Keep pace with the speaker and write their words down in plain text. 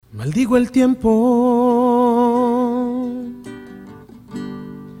Maldigo el tiempo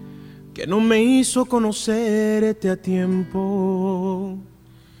que no me hizo conocerte a tiempo.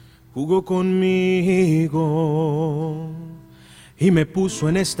 Jugó conmigo y me puso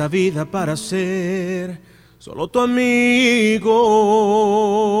en esta vida para ser solo tu amigo.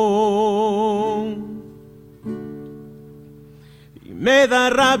 Y me da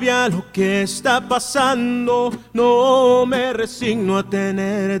rabia lo que está pasando, no me resigno a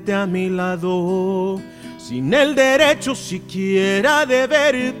tenerte a mi lado, sin el derecho siquiera de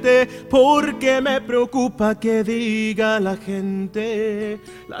verte, porque me preocupa que diga la gente.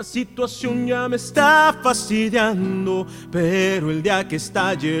 La situación ya me está fastidiando, pero el día que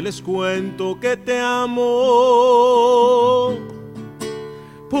estalle les cuento que te amo.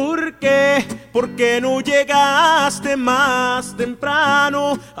 ¿Por qué? ¿Por qué no llegaste más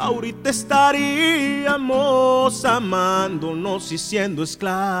temprano? Ahorita estaríamos amándonos y siendo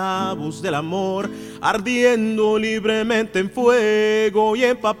esclavos del amor, ardiendo libremente en fuego y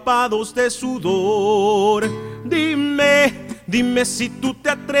empapados de sudor. Dime si tú te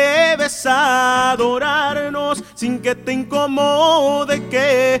atreves a adorarnos sin que te incomode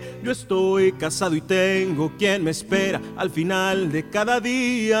que yo estoy casado y tengo quien me espera al final de cada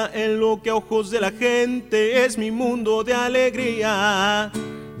día, en lo que a ojos de la gente es mi mundo de alegría.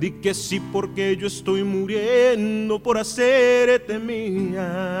 Di que sí, porque yo estoy muriendo por hacerte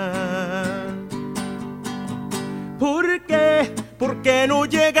mía. ¿Por qué? ¿Por qué no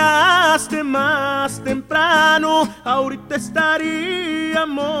llegaste más temprano? Ahorita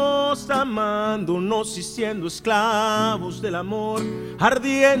estaríamos amándonos y siendo esclavos del amor,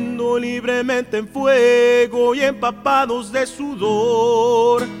 ardiendo libremente en fuego y empapados de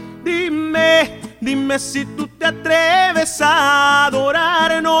sudor. Dime si tú te atreves a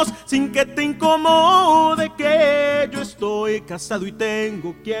adorarnos sin que te incomode que yo estoy casado y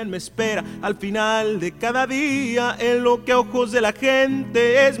tengo quien me espera al final de cada día, en lo que a ojos de la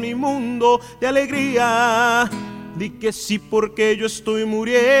gente es mi mundo de alegría. Di que sí, porque yo estoy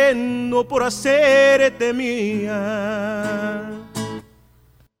muriendo por hacerte mía.